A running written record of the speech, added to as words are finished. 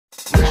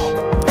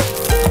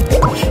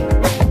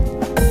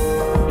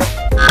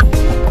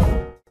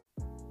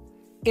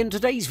In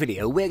today's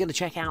video, we're going to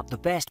check out the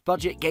best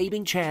budget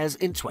gaming chairs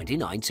in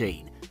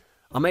 2019.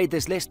 I made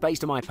this list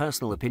based on my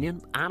personal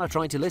opinion, and I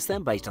tried to list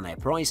them based on their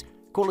price,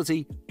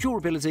 quality,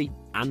 durability,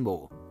 and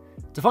more.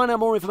 To find out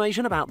more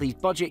information about these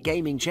budget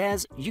gaming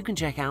chairs, you can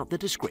check out the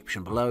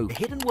description below, the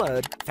hidden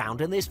word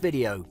found in this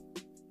video.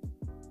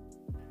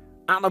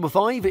 At number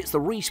 5, it's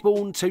the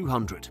Respawn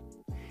 200.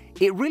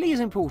 It really is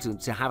important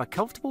to have a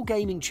comfortable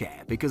gaming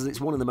chair because it's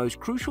one of the most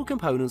crucial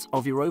components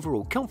of your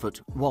overall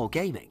comfort while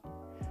gaming.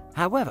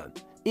 However,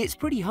 it's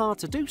pretty hard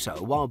to do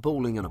so while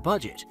balling on a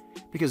budget,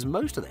 because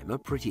most of them are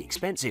pretty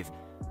expensive,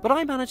 but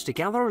I managed to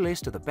gather a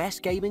list of the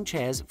best gaming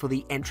chairs for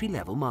the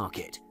entry-level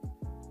market.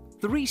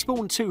 The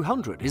Respawn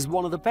 200 is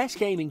one of the best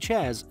gaming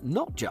chairs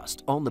not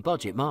just on the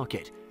budget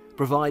market,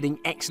 providing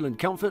excellent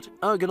comfort,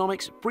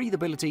 ergonomics,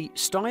 breathability,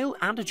 style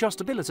and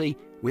adjustability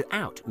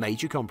without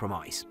major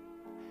compromise.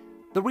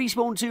 The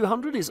Respawn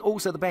 200 is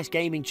also the best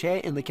gaming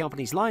chair in the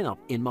company's lineup,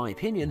 in my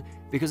opinion,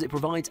 because it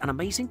provides an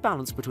amazing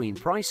balance between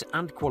price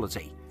and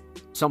quality.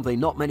 Something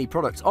not many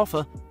products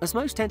offer, as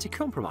most tend to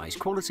compromise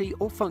quality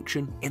or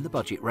function in the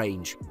budget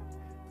range.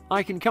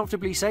 I can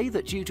comfortably say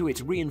that due to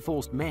its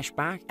reinforced mesh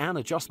back and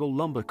adjustable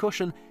lumbar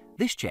cushion,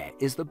 this chair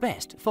is the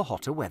best for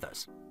hotter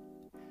weathers.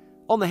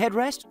 On the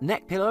headrest,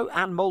 neck pillow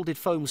and molded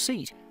foam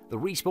seat, the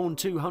Respawn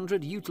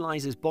 200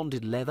 utilizes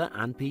bonded leather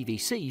and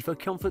PVC for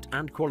comfort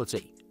and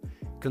quality.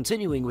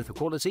 Continuing with the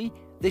quality,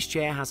 this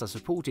chair has a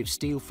supportive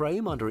steel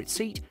frame under its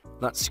seat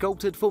that's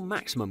sculpted for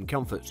maximum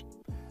comfort,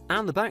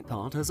 and the back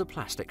part has a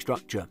plastic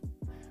structure.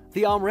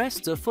 The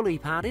armrests are fully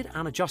padded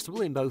and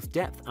adjustable in both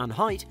depth and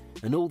height,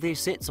 and all this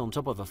sits on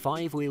top of a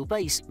 5-wheel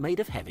base made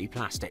of heavy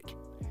plastic.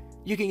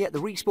 You can get the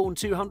Respawn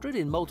 200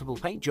 in multiple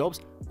paint jobs,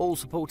 all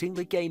supporting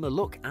the gamer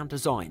look and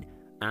design,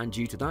 and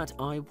due to that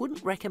I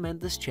wouldn't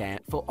recommend this chair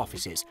for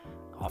offices.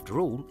 After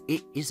all,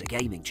 it is a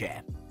gaming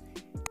chair.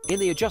 In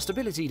the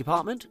adjustability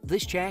department,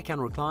 this chair can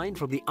recline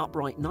from the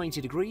upright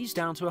 90 degrees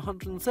down to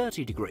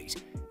 130 degrees.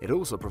 It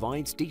also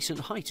provides decent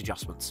height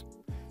adjustments.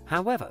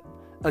 However,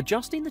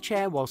 adjusting the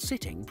chair while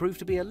sitting proved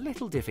to be a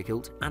little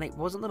difficult, and it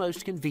wasn't the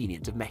most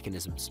convenient of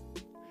mechanisms.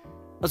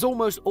 As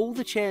almost all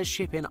the chairs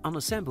ship in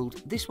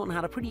unassembled, this one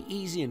had a pretty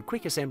easy and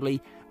quick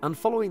assembly, and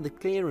following the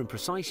clear and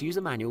precise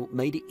user manual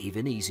made it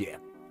even easier.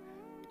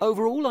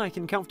 Overall, I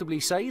can comfortably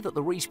say that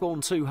the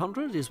Respawn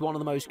 200 is one of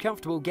the most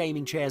comfortable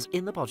gaming chairs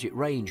in the budget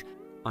range.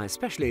 I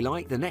especially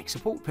like the neck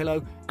support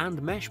pillow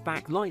and mesh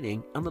back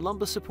lining and the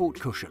lumbar support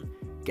cushion.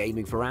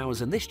 Gaming for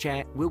hours in this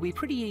chair will be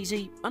pretty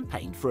easy and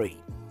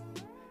pain-free.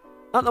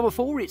 At number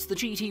 4, it's the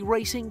GT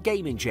Racing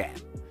Gaming Chair.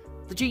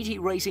 The GT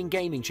Racing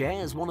Gaming Chair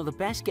is one of the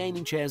best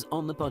gaming chairs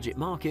on the budget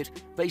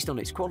market based on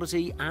its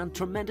quality and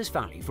tremendous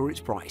value for its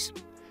price.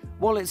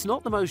 While it's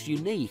not the most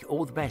unique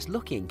or the best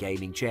looking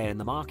gaming chair in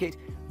the market,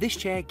 this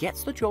chair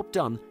gets the job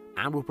done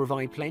and will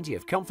provide plenty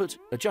of comfort,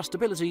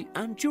 adjustability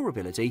and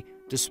durability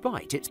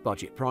despite its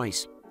budget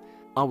price.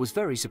 I was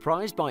very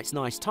surprised by its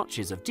nice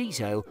touches of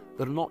detail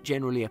that are not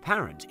generally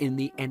apparent in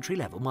the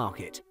entry-level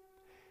market.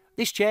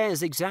 This chair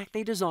is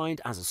exactly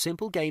designed as a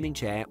simple gaming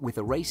chair with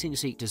a racing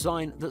seat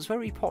design that's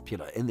very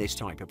popular in this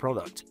type of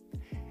product.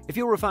 If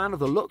you're a fan of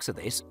the looks of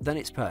this, then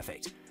it's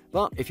perfect.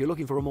 But if you're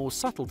looking for a more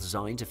subtle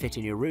design to fit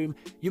in your room,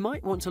 you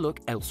might want to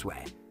look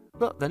elsewhere.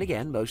 But then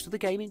again, most of the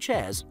gaming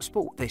chairs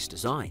sport this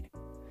design.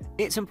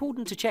 It's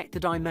important to check the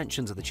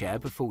dimensions of the chair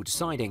before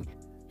deciding.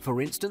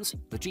 For instance,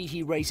 the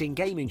GT Racing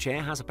Gaming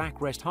Chair has a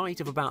backrest height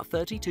of about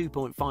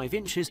 32.5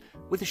 inches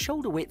with a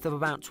shoulder width of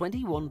about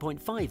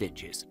 21.5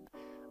 inches.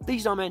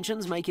 These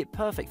dimensions make it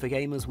perfect for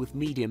gamers with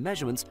medium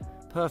measurements,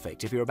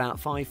 perfect if you're about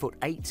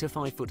 5'8" to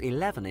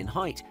 5'11" in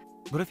height.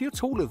 But if you're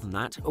taller than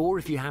that, or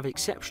if you have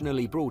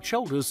exceptionally broad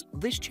shoulders,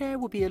 this chair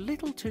will be a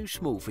little too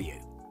small for you.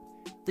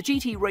 The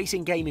GT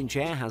Racing Gaming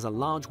Chair has a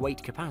large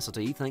weight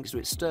capacity thanks to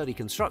its sturdy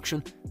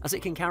construction, as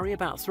it can carry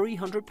about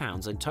 300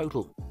 pounds in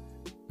total.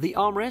 The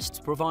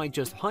armrests provide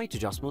just height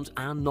adjustment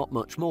and not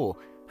much more.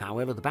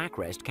 However, the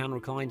backrest can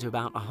recline to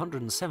about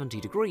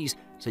 170 degrees,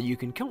 so you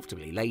can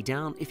comfortably lay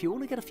down if you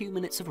want to get a few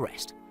minutes of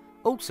rest.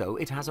 Also,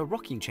 it has a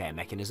rocking chair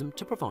mechanism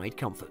to provide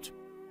comfort.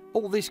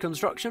 All this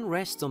construction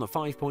rests on a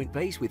 5-point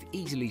base with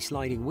easily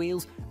sliding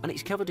wheels, and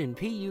it's covered in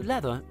PU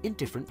leather in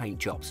different paint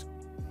jobs.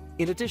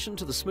 In addition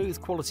to the smooth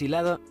quality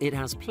leather, it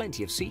has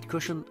plenty of seat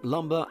cushion,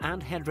 lumbar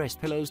and headrest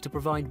pillows to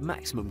provide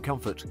maximum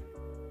comfort.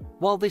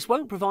 While this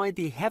won't provide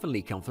the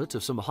heavenly comfort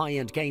of some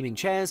high-end gaming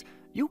chairs,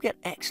 you'll get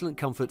excellent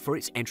comfort for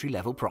its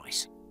entry-level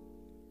price.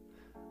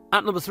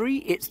 At number 3,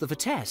 it's the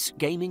Vitesse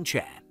Gaming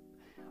Chair.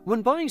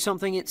 When buying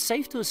something, it's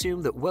safe to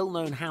assume that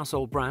well-known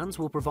household brands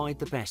will provide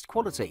the best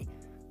quality,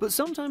 but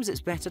sometimes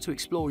it's better to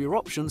explore your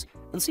options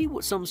and see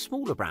what some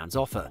smaller brands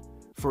offer.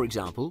 For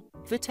example,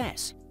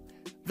 Vitesse.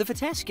 The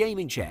Vitesse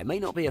Gaming Chair may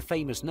not be a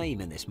famous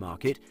name in this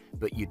market,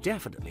 but you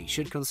definitely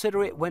should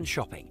consider it when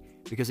shopping,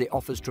 because it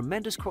offers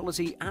tremendous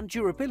quality and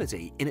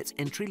durability in its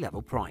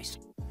entry-level price.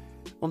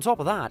 On top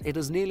of that, it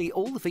has nearly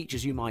all the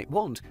features you might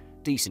want,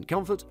 decent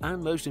comfort,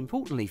 and most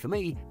importantly for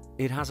me,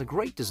 it has a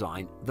great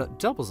design that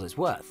doubles its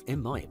worth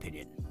in my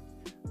opinion.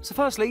 So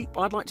firstly,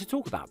 I'd like to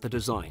talk about the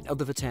design of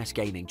the Vitesse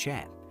Gaming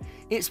Chair.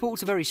 It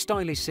sports a very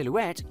stylish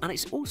silhouette and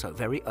it's also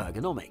very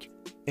ergonomic.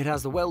 It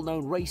has the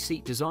well-known race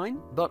seat design,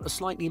 but a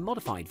slightly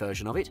modified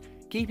version of it,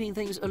 keeping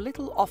things a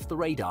little off the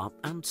radar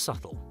and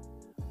subtle.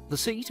 The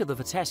seat of the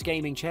Vitesse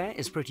gaming chair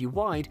is pretty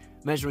wide,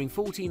 measuring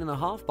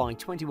 14.5 by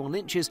 21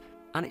 inches,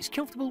 and it's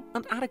comfortable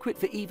and adequate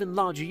for even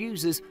larger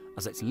users,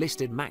 as its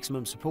listed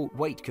maximum support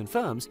weight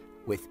confirms,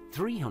 with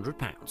 300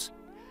 pounds.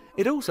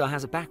 It also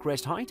has a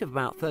backrest height of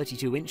about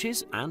 32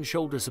 inches and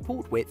shoulder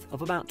support width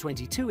of about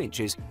 22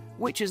 inches,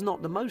 which is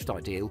not the most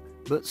ideal,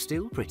 but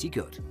still pretty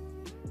good.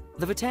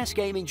 The Vitesse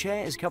gaming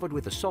chair is covered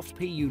with a soft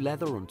PU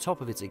leather on top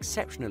of its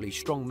exceptionally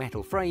strong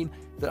metal frame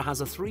that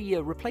has a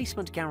 3-year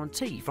replacement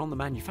guarantee from the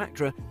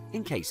manufacturer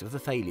in case of a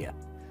failure.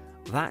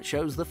 That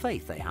shows the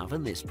faith they have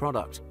in this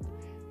product.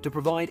 To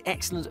provide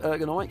excellent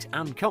ergonomics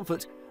and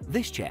comfort,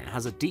 this chair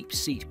has a deep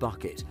seat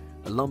bucket,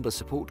 a lumbar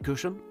support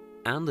cushion,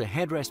 and a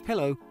headrest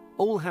pillow,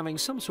 all having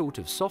some sort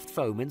of soft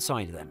foam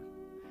inside of them.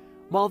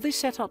 While this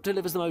setup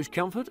delivers the most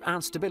comfort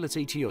and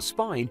stability to your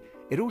spine,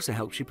 it also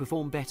helps you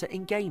perform better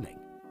in gaming.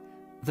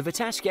 The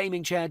Vitesse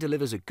gaming chair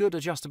delivers a good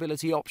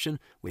adjustability option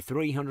with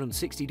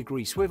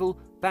 360-degree swivel,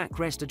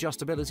 backrest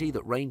adjustability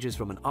that ranges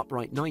from an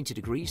upright 90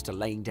 degrees to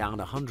laying down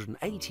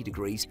 180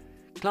 degrees.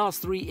 Class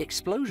 3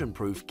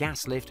 explosion-proof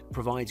gas lift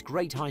provides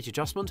great height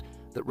adjustment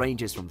that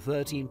ranges from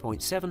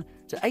 13.7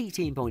 to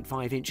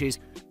 18.5 inches,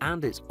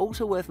 and it's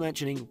also worth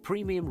mentioning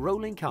premium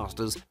rolling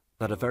casters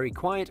that are very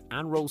quiet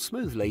and roll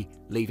smoothly,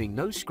 leaving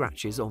no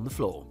scratches on the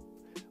floor.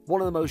 One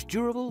of the most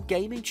durable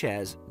gaming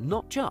chairs,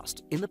 not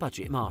just in the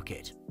budget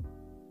market.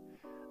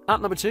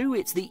 At number 2,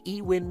 it's the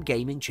eWin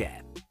gaming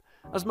chair.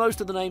 As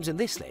most of the names in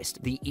this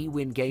list, the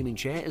eWin gaming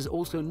chair is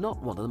also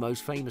not one of the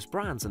most famous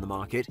brands in the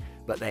market,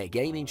 but their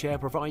gaming chair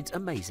provides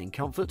amazing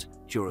comfort,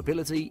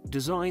 durability,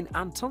 design,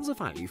 and tons of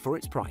value for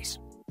its price.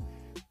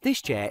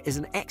 This chair is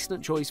an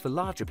excellent choice for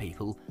larger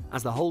people,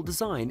 as the whole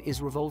design is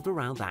revolved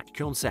around that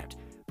concept,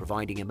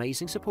 providing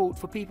amazing support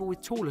for people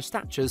with taller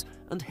statures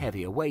and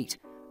heavier weight,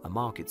 a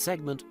market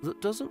segment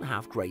that doesn't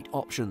have great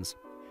options.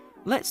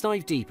 Let's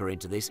dive deeper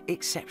into this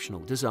exceptional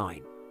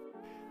design.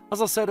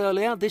 As I said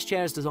earlier, this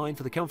chair is designed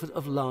for the comfort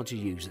of larger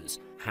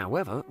users.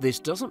 However, this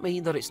doesn't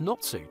mean that it's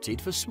not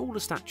suited for smaller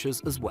statures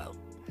as well.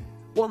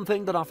 One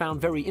thing that I found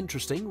very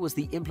interesting was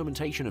the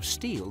implementation of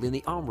steel in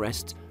the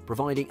armrests,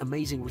 providing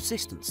amazing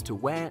resistance to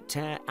wear,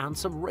 tear, and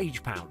some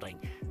rage pounding.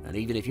 And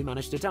even if you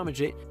manage to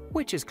damage it,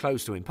 which is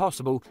close to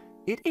impossible,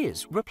 it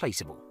is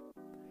replaceable.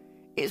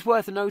 It's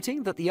worth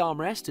noting that the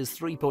armrest is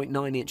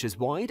 3.9 inches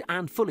wide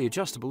and fully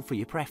adjustable for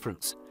your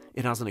preference.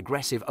 It has an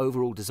aggressive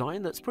overall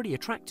design that's pretty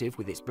attractive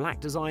with its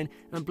black design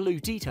and blue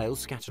details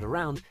scattered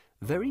around,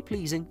 very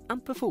pleasing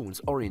and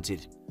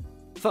performance-oriented.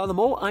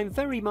 Furthermore, I'm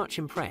very much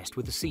impressed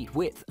with the seat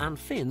width and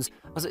fins,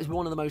 as it is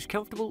one of the most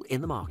comfortable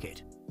in the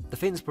market. The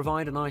fins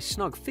provide a nice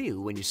snug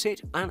feel when you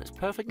sit, and it's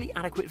perfectly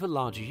adequate for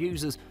larger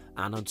users,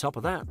 and on top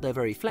of that, they're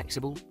very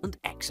flexible and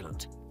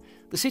excellent.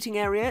 The sitting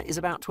area is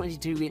about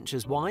 22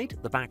 inches wide,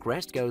 the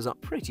backrest goes up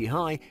pretty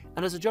high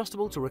and is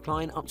adjustable to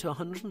recline up to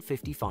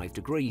 155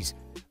 degrees.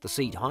 The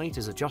seat height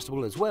is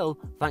adjustable as well,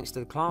 thanks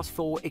to the Class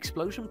 4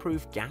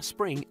 explosion-proof gas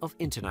spring of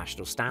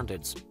international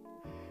standards.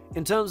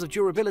 In terms of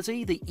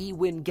durability, the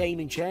eWin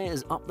gaming chair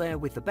is up there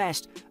with the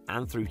best,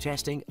 and through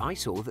testing I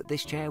saw that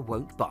this chair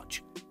won't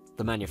budge.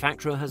 The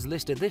manufacturer has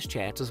listed this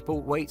chair to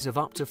support weights of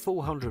up to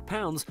 400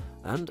 pounds,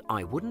 and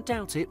I wouldn't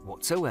doubt it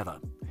whatsoever.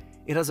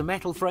 It has a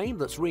metal frame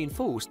that's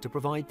reinforced to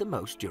provide the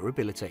most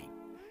durability.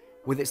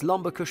 With its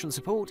lumbar cushion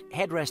support,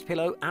 headrest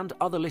pillow, and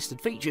other listed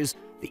features,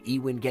 the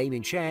eWin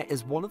gaming chair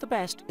is one of the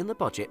best in the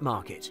budget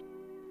market.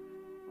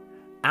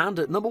 And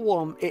at number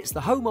 1, it's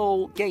the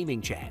HomeAll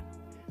gaming chair.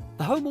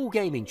 The HomeAll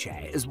gaming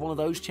chair is one of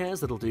those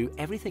chairs that'll do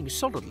everything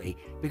solidly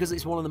because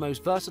it's one of the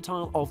most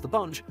versatile of the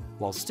bunch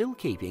while still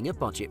keeping a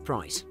budget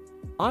price.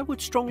 I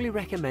would strongly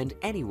recommend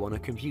anyone a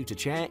computer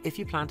chair if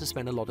you plan to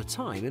spend a lot of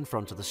time in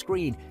front of the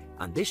screen,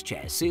 and this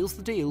chair seals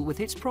the deal with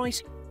its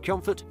price,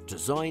 comfort,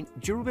 design,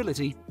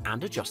 durability,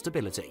 and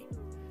adjustability.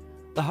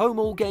 The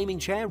HomeAll gaming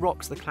chair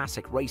rocks the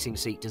classic racing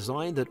seat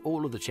design that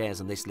all of the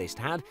chairs on this list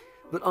had,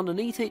 but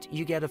underneath it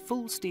you get a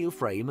full steel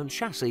frame and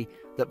chassis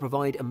that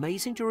provide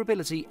amazing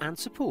durability and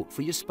support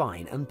for your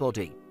spine and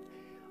body.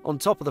 On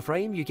top of the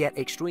frame you get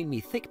extremely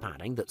thick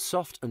padding that's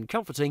soft and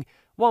comforting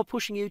while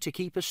pushing you to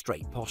keep a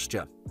straight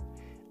posture.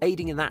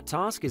 Aiding in that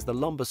task is the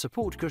lumbar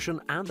support cushion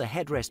and the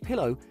headrest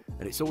pillow,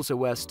 and it's also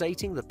worth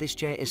stating that this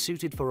chair is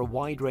suited for a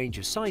wide range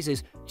of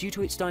sizes due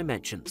to its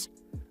dimensions.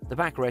 The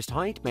backrest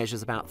height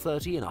measures about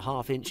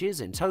 30.5 inches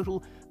in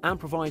total and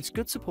provides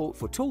good support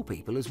for tall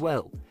people as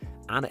well,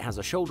 and it has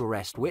a shoulder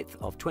rest width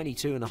of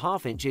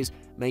 22.5 inches,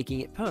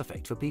 making it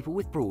perfect for people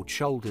with broad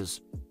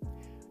shoulders.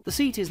 The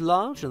seat is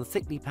large and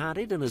thickly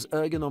padded and is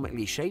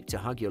ergonomically shaped to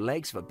hug your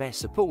legs for best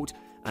support,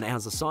 and it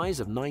has a size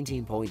of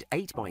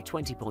 19.8 by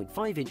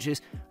 20.5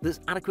 inches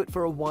that's adequate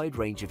for a wide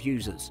range of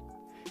users.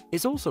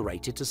 It's also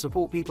rated to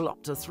support people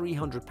up to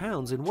 300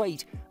 pounds in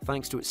weight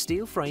thanks to its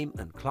steel frame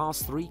and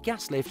Class 3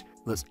 gas lift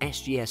that's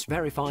SGS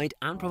verified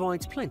and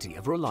provides plenty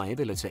of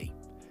reliability.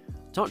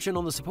 Touching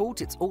on the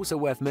support, it's also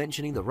worth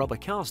mentioning the rubber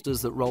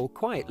casters that roll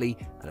quietly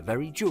and are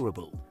very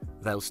durable.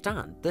 They'll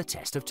stand the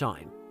test of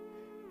time.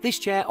 This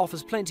chair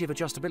offers plenty of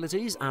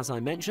adjustabilities, as I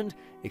mentioned,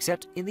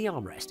 except in the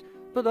armrest,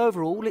 but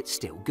overall it's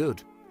still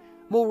good.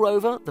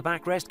 Moreover, the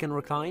backrest can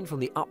recline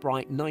from the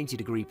upright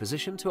 90-degree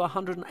position to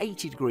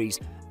 180 degrees,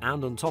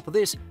 and on top of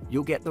this,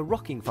 you'll get the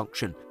rocking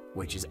function,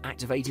 which is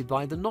activated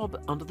by the knob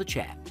under the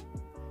chair.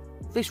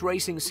 This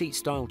racing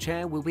seat-style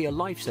chair will be a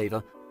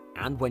lifesaver,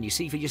 and when you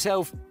see for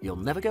yourself, you'll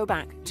never go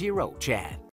back to your old chair.